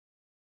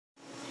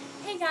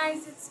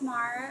guys, it's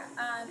Maura.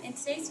 In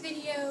today's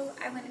video,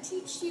 I'm going to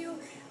teach you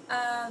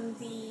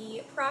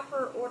the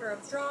proper order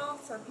of draw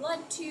for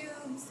blood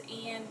tubes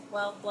and,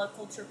 well, blood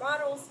culture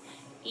bottles,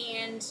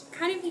 and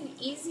kind of an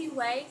easy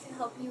way to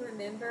help you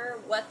remember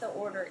what the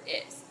order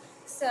is.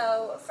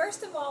 So,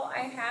 first of all, I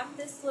have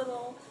this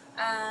little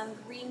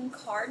green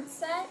card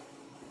set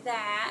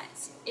that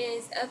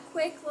is a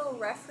quick little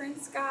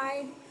reference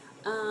guide.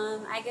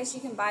 I guess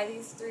you can buy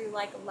these through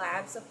like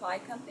lab supply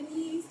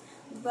companies,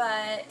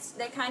 but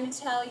they kind of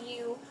tell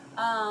you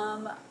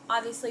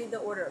obviously the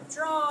order of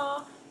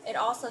draw. It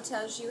also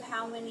tells you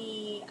how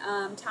many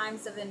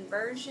times of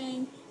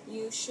inversion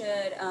you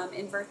should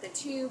invert the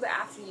tube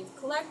after you've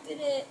collected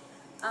it,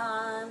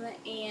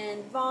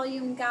 and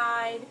volume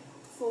guide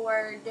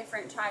for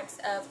different types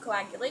of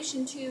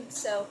coagulation tubes.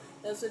 So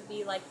those would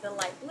be like the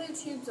light blue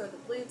tubes or the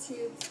blue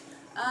tubes,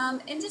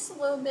 and just a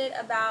little bit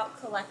about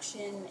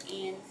collection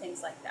and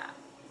things like that.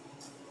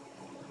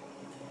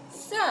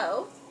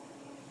 So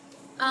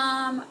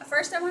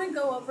first I want to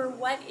go over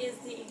what is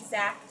the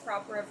exact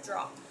proper of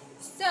draw.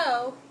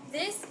 So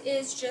this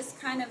is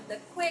just kind of the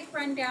quick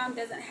rundown,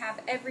 doesn't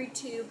have every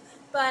tube,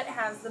 but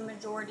has the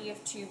majority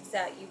of tubes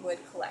that you would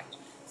collect.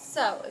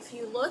 So if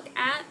you look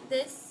at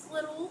this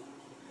little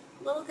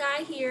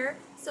guy here,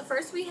 so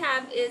first we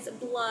have is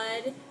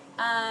blood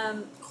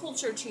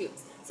culture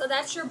tubes. So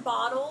that's your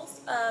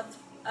bottles of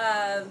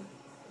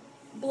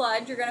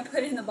blood you're going to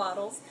put in the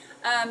bottles.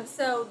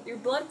 So your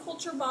blood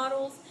culture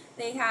bottles,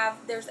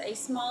 there's a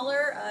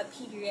smaller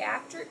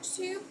pediatric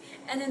tube,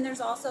 and then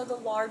there's also the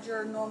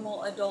larger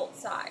normal adult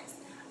size.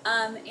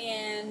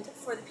 And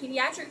for the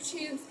pediatric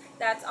tubes,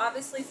 that's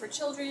obviously for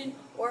children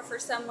or for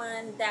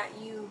someone that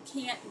you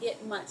can't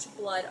get much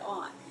blood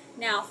on.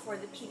 Now for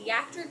the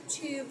pediatric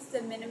tubes,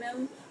 the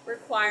minimum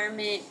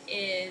requirement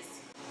is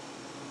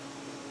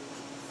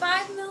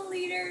 5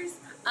 milliliters.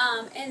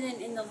 And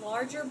then in the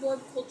larger blood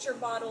culture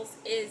bottles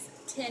is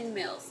 10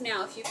 mils.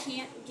 Now, if you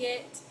can't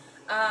get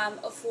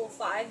a full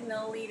 5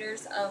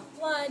 milliliters of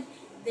blood,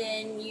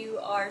 then you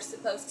are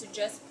supposed to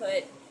just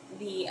put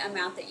the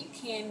amount that you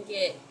can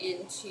get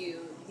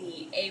into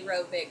the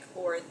aerobic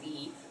or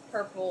the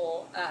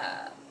purple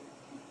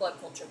blood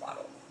culture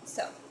bottle.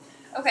 So,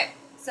 okay,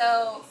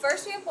 so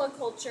first we have blood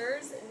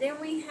cultures, then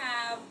we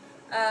have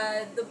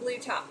the blue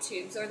top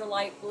tubes or the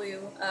light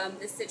blue,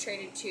 the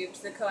citrated tubes,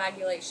 the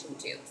coagulation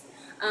tubes.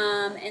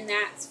 And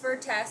that's for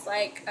tests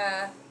like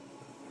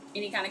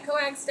any kind of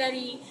coag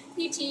study,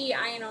 PT,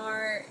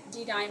 INR,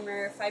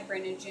 D-dimer,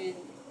 fibrinogen,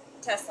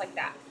 tests like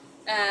that.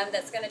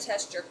 That's going to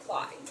test your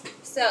clotting.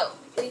 So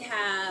we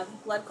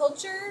have blood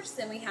cultures,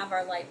 then we have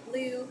our light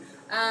blue,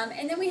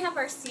 and then we have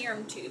our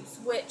serum tubes,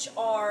 which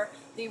are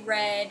the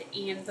red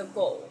and the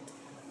gold.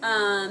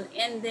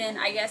 And then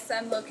I guess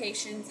some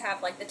locations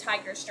have like the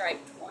tiger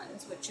striped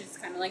ones, which is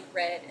kind of like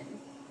red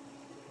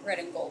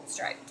and gold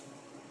striped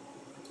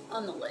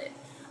on the lid.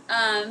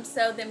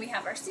 So then we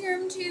have our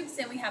serum tubes,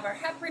 then we have our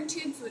heparin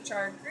tubes, which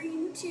are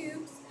green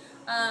tubes.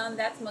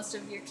 That's most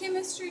of your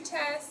chemistry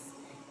tests.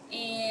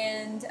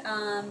 And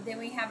then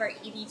we have our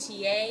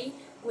EDTA,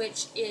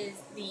 which is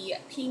the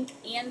pink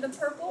and the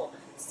purple.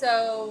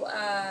 So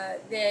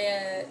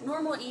the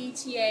normal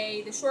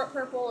EDTA, the short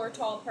purple or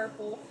tall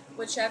purple,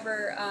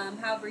 whichever,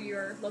 however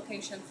your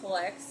location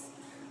collects,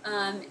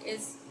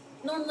 is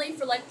normally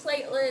for like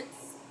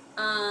platelets,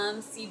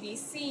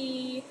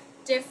 CBC,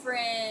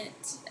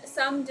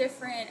 some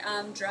different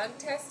drug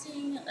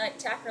testing, like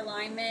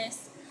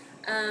tacrolimus,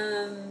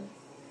 and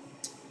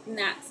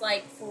that's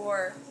like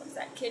for, what's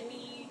that,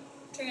 kidney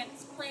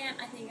transplant?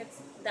 I think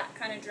it's that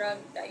kind of drug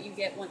that you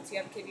get once you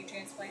have a kidney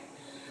transplant.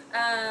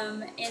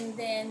 And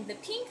then the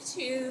pink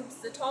tubes,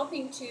 the tall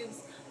pink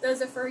tubes,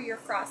 those are for your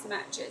cross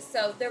matches.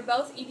 So they're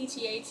both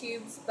EDTA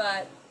tubes,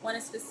 but one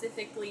is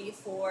specifically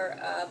for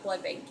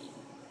blood banking.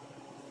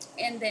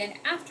 And then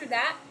after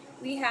that,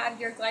 we have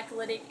your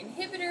glycolytic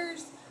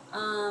inhibitors.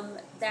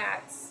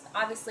 That's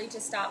obviously to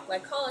stop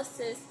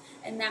glycolysis,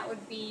 and that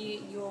would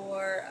be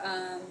your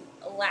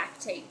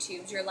lactate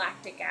tubes, your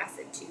lactic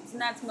acid tubes, and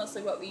that's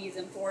mostly what we use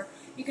them for.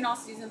 You can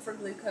also use them for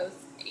glucose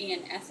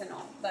and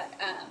ethanol, but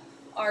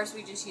ours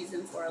we just use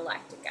them for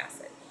lactic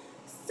acid.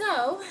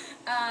 So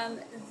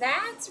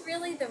that's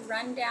really the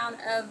rundown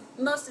of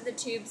most of the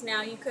tubes.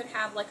 Now you could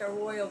have like a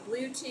royal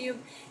blue tube,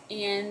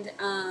 and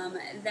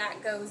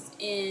that goes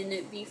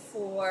in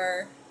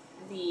before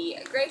the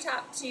gray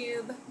top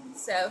tube,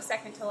 so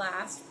second to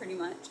last pretty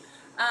much.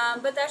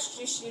 But that's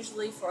just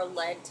usually for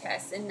lead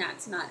tests, and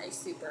that's not a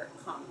super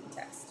common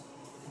test.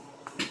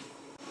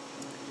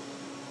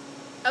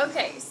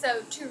 Okay,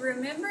 so to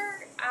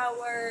remember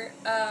our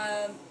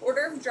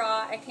order of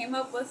draw, I came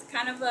up with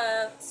kind of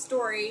a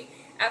story.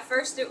 At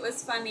first it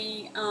was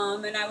funny,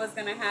 and I was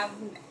going to have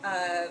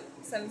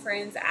some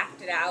friends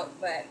act it out,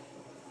 but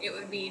it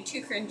would be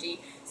too cringy.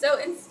 So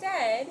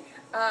instead,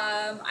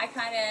 I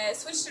kind of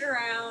switched it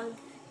around,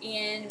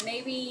 and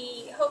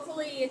maybe,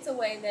 hopefully, it's a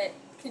way that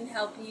can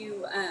help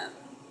you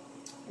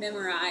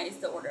memorize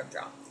the order of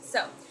draw.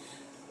 So,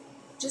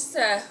 just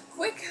a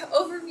quick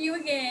overview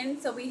again.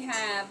 So we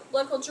have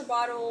blood culture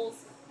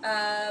bottles,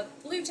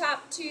 blue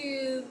top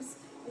tubes.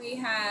 We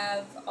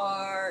have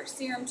our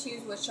serum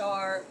tubes, which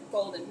are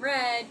gold and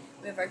red.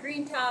 We have our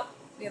green top.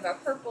 We have our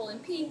purple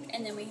and pink,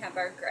 and then we have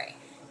our gray.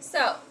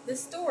 So the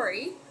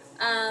story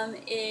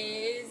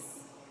is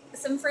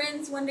some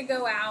friends wanted to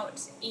go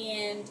out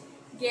and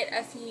get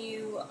a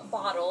few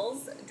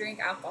bottles, drink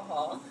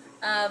alcohol,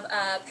 of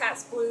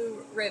Pabst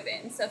Blue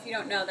Ribbon. So if you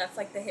don't know, that's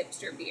like the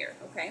hipster beer,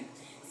 okay?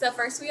 So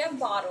first we have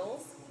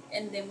bottles,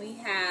 and then we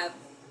have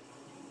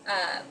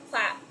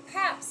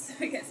Pabst,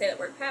 I can't say that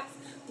word, Pabst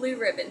Blue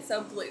Ribbon,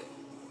 so blue.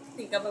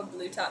 Think of a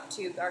blue top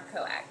tube or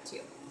coax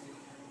tube.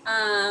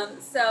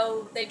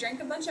 So they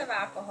drank a bunch of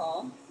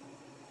alcohol,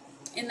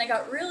 and they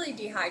got really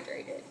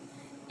dehydrated.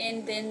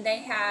 And then they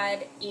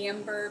had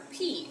amber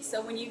pee.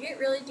 So when you get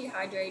really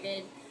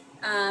dehydrated,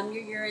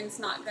 your urine's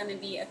not going to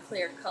be a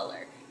clear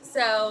color.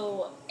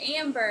 So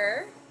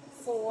amber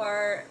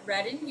for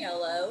red and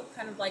yellow,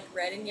 kind of like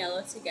red and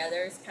yellow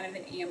together, is kind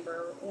of an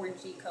amber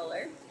orangey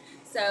color.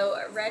 So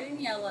red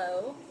and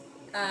yellow,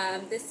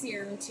 the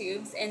serum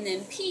tubes, and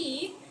then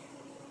pee,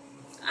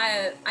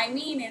 I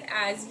mean it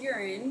as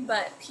urine,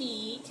 but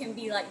pee can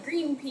be like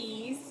green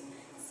peas,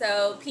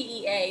 so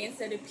PEA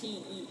instead of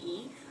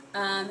PEE.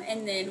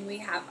 And then we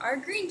have our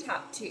green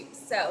top tubes.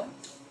 So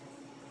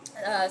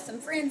some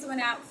friends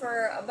went out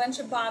for a bunch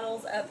of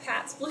bottles of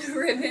Pabst Blue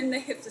Ribbon, the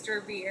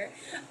hipster beer.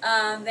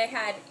 They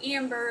had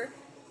amber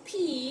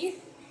pee,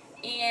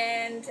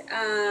 and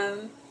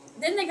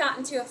then they got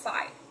into a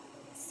fight.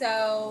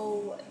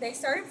 So they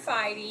started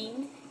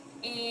fighting,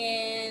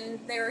 and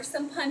there were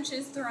some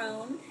punches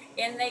thrown,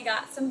 and they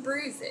got some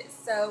bruises.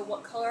 So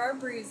what color are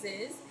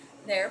bruises?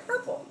 They're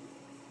purple.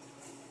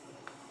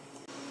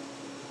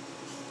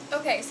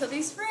 Okay, so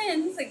these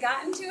friends that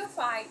got into a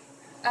fight,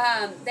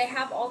 they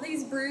have all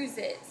these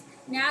bruises.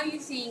 Now you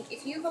think,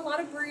 if you have a lot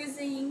of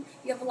bruising,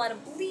 you have a lot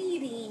of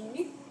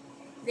bleeding,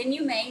 then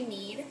you may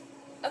need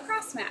a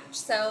cross match.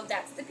 So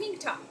that's the pink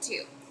top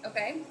tube,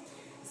 okay?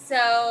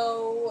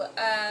 So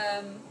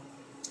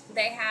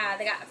they got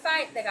in a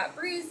fight, they got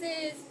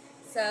bruises,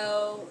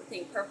 so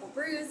think purple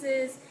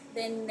bruises,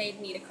 then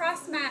they'd need a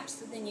cross match,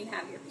 so then you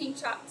have your pink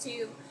top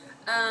tube,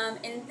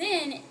 and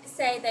then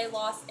say they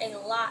lost a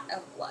lot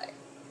of blood.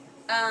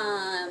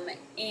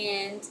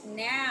 And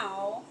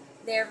now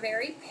they're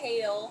very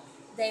pale,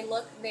 they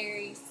look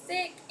very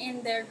sick,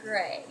 and they're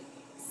gray.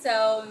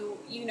 So,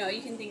 you know,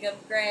 you can think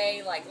of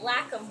gray like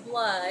lack of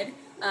blood.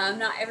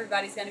 Not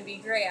everybody's going to be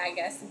gray, I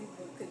guess. Some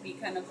people could be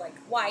kind of like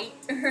white.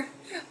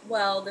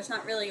 Well, there's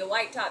not really a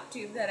white top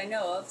tube that I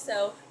know of,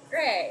 so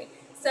gray.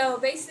 So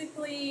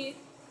basically,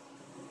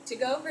 to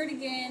go over it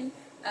again,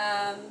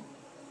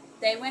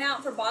 they went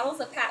out for bottles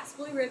of Pabst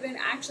Blue Ribbon.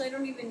 Actually, I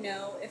don't even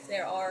know if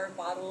there are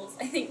bottles.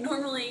 I think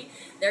normally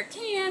they're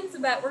cans,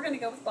 but we're going to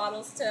go with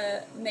bottles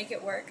to make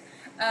it work.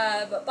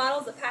 But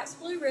bottles of Pabst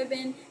Blue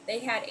Ribbon, they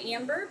had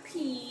amber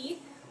pee,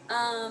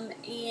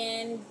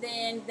 and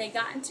then they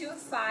got into a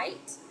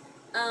fight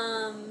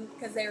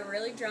because they were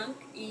really drunk,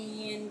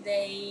 and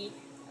they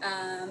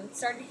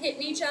started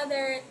hitting each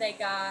other. They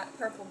got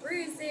purple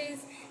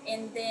bruises,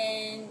 and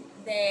then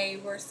they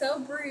were so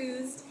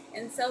bruised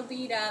and so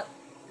beat up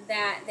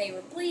that they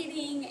were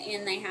bleeding,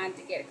 and they had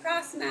to get a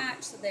cross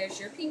match. So there's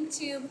your pink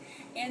tube,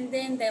 and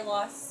then they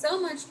lost so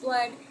much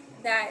blood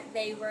that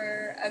they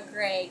were a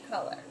gray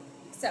color.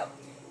 So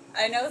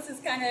I know this is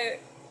kind of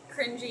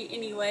cringy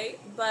anyway,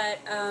 but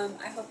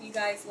I hope you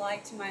guys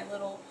liked my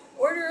little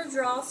order of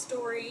draw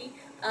story.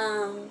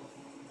 I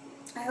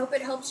hope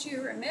it helps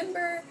you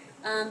remember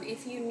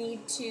if you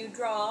need to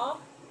draw,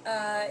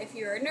 if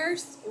you're a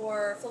nurse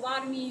or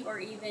phlebotomy or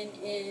even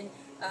in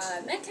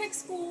med tech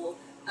school.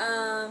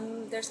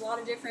 There's a lot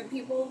of different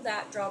people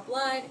that draw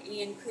blood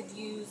and could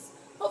use,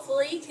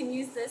 hopefully can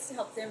use this to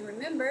help them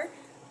remember.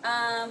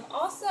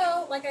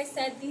 Also, like I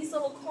said, these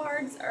little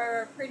cards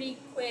are a pretty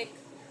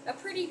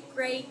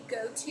great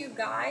go-to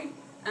guide.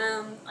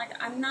 Like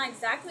I'm not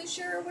exactly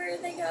sure where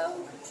they go,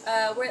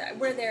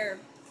 where they're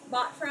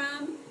bought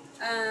from.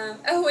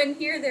 Oh, and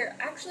here there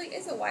actually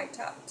is a white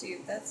top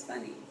tube. That's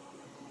funny.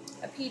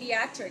 A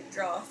pediatric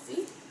draw.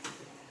 See,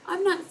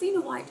 I've not seen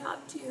a white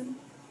top tube.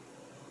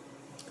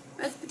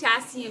 That's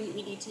potassium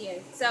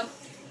EDTA. So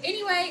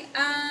anyway,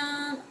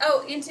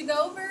 oh, and to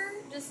go over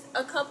just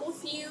a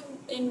few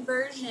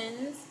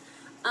inversions,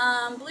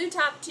 blue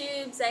top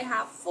tubes, they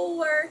have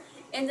 4,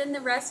 and then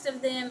the rest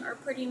of them are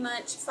pretty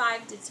much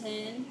 5 to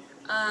 10.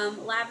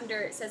 Lavender,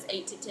 it says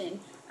 8 to 10.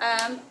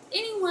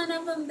 Any one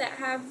of them that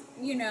have,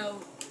 you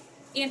know,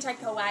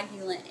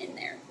 anticoagulant in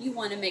there, you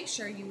want to make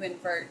sure you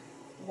invert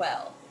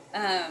well.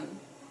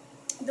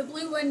 The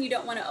blue one, you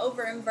don't want to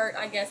over invert,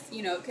 I guess,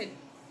 you know, could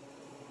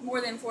more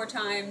than 4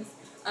 times.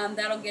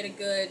 That'll get a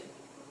good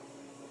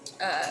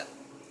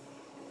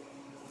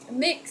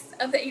mix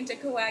of the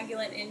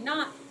anticoagulant and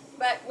not.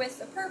 But with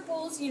the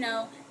purples, you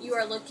know, you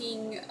are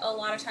looking a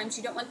lot of times,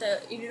 you don't want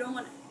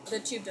the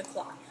tube to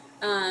clot,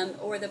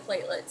 or the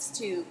platelets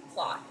to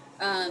clot.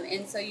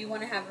 And so you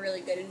want to have a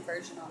really good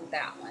inversion on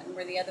that one,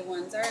 where the other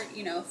ones are,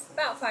 you know,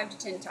 about 5 to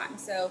 10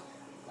 times. So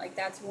like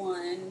that's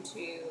 1,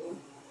 2,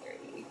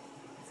 3,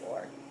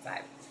 4,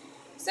 5.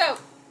 So,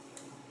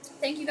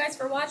 thank you guys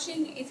for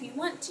watching. If you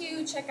want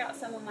to, check out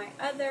some of my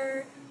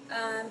other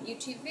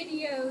YouTube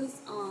videos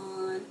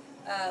on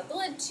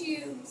blood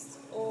tubes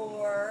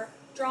or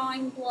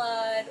drawing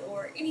blood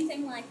or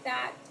anything like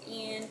that,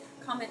 and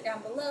comment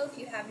down below if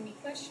you have any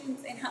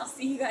questions, and I'll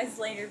see you guys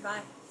later.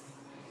 Bye.